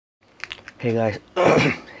Hey guys,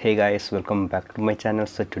 hey guys, welcome back to my channel.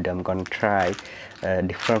 So today I'm gonna try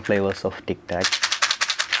different flavors of Tic Tac.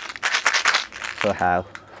 So I have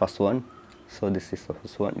first one. So this is the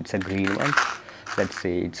first one. It's a green one. Let's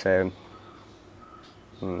see. It's a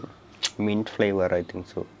mint flavor, I think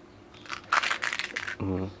so.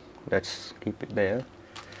 Let's keep it there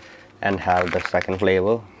and have the second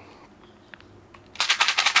flavor.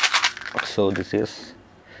 So this is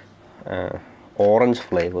orange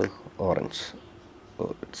flavor. Orange.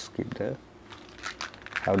 So let's keep there.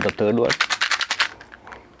 Have the third one.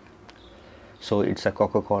 So it's a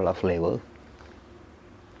Coca-Cola flavor.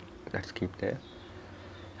 Let's keep there.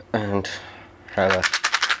 And have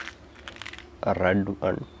a red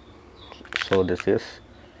one. So this is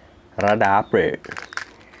red apple.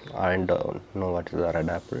 I don't know what is a red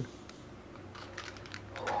apple.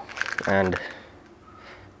 And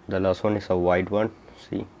the last one is a white one.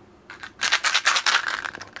 See.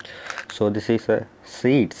 So this is a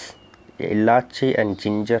seeds, elachi and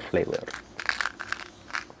ginger flavor.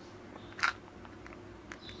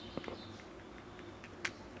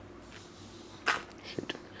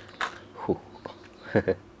 Shit.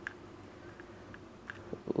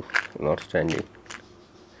 Not standing.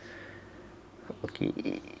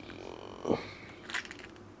 Okay.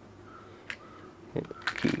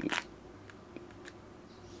 Okay.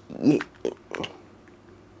 Yeah.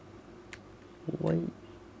 Why?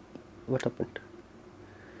 What happened?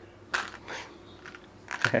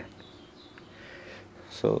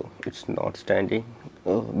 So it's not standing.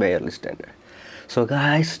 Oh, barely standing. So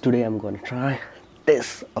guys, today I'm gonna try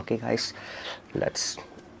this. Okay guys, let's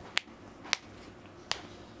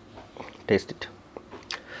taste it.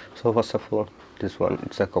 So first of all, this one,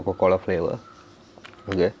 it's a Coca-Cola flavor.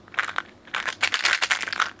 Okay.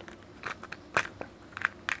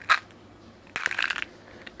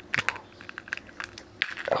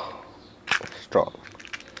 Strong.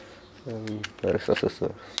 Where is the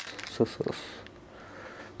scissors? Scissors.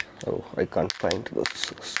 Oh, I can't find the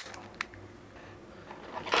scissors.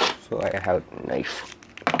 So I have a knife.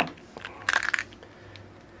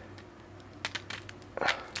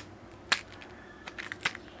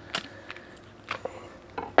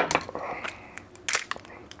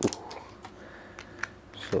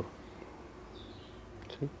 So,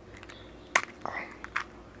 see?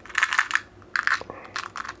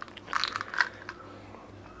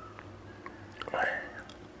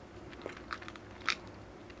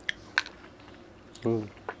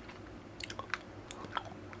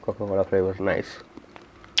 Coca-Cola flavor is nice.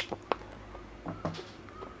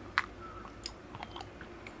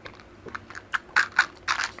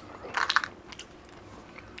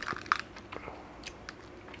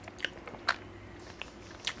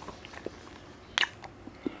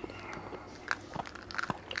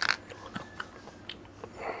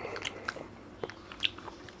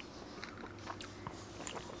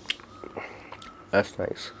 That's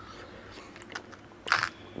nice.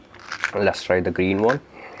 Let's try the green one.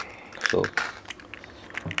 So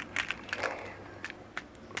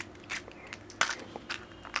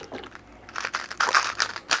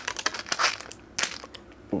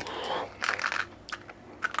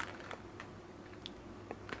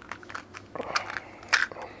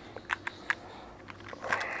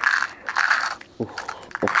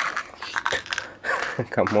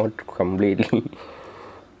come out completely.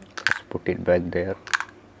 Let's put it back there.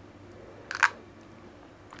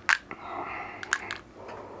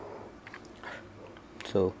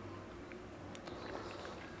 So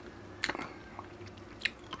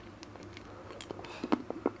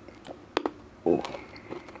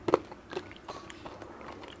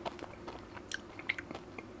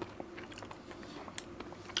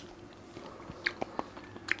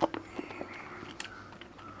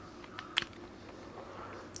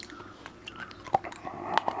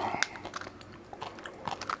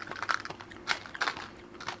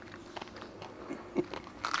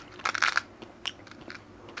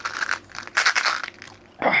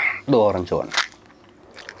the orange one.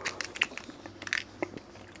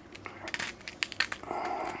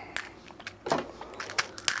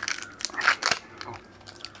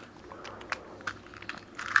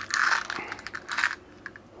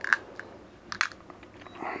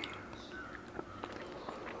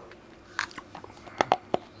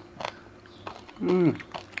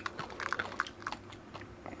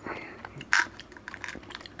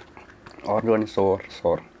 Orange one is sour.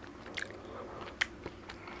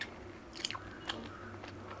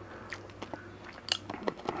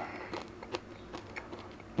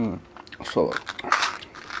 So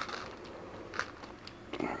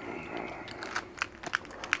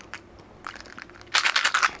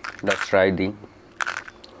let's try the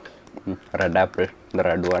red apple, the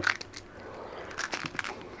red one.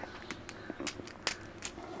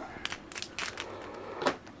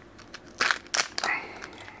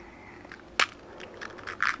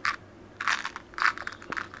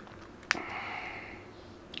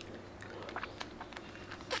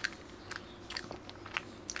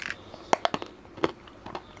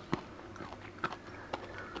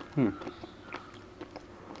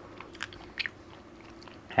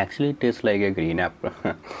 Actually, it tastes like a green apple.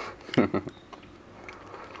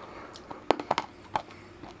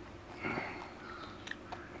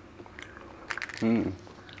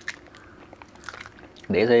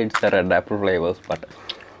 They say it's the red apple flavors, but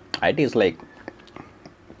it is like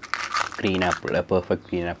green apple, a perfect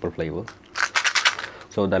green apple flavor.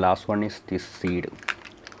 So the last one is this seed.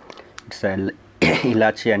 It's a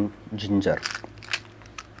ilachi and ginger.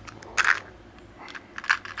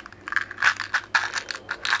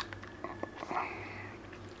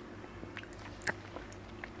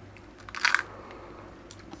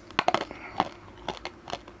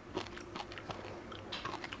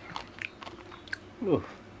 Oof.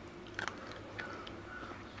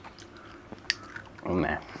 Oh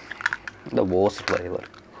man, the worst flavor.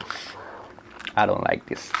 I don't like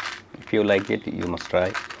this. If you like it, you must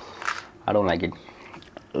try. I don't like it.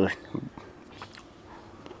 Ugh.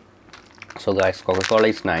 So guys, Coca-Cola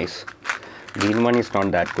is nice. Green one is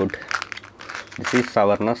not that good. This is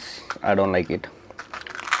sourness. I don't like it.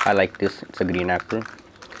 I like this. It's a green apple.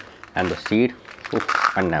 And the seed.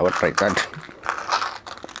 Oof, I never tried that.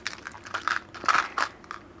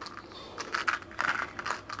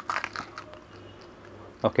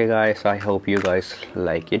 Okay guys, I hope you guys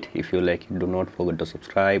like it. If you like it, do not forget to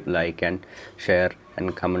subscribe, like and share,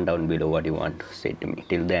 and comment down below what you want to say to me.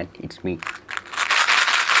 Till then, it's me.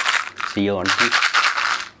 See you on the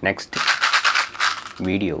next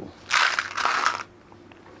video.